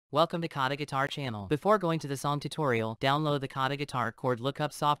Welcome to KhaTo Guitar channel. Before going to the song tutorial, download the KhaTo Guitar chord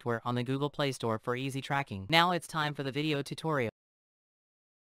lookup software on the Google Play Store for easy tracking. Now it's time for the video tutorial.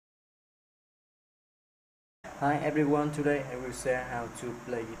 Hi everyone, today I will share how to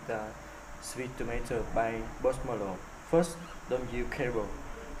play guitar Speedometer by Malone. First, don't use cable.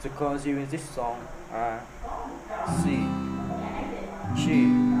 The chords used in this song are C, G,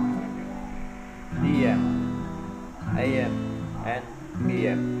 DM, AM, and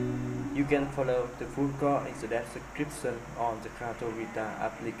BM. You can follow the full chord in the description on the KhaTo Guitar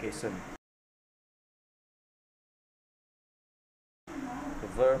application. The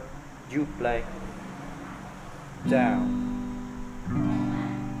verb you play down,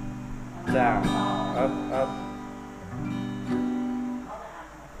 down, up,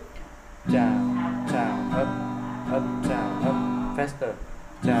 down, down, up, down, up, faster,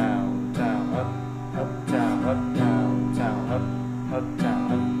 down, down, up, down, down, down, up,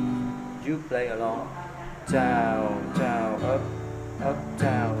 down, up. You play along, down, down, up,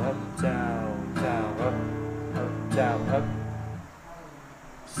 down, down, down, up, down, up.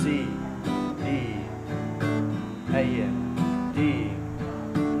 C, D, AM, D,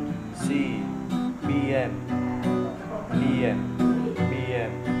 C, BM, BM,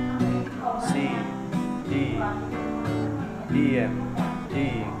 BM, C, D, BM, D,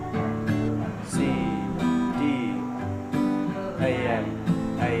 C, D, AM,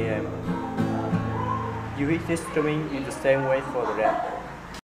 AM. You hit this string in the same way for the rest.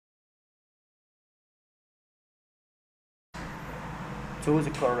 To the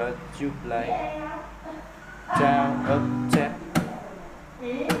chorus, you play down, up, tap,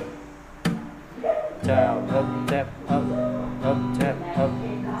 down, up, tap, up,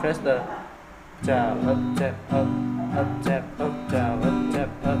 faster, down, up, tap, up, down,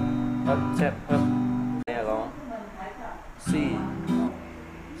 up, tap, up. Play along. C,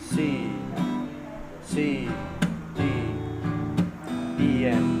 C, C, D,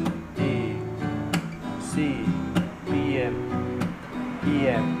 BM, D, C, BM,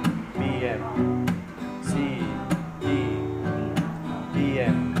 BM, BM, C, D,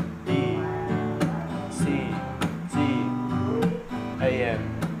 BM, D, C, G, AM.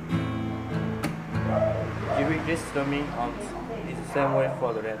 You will get strumming on in the same way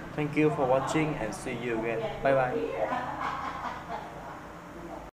for the rest. Thank you for watching and see you again. Bye bye.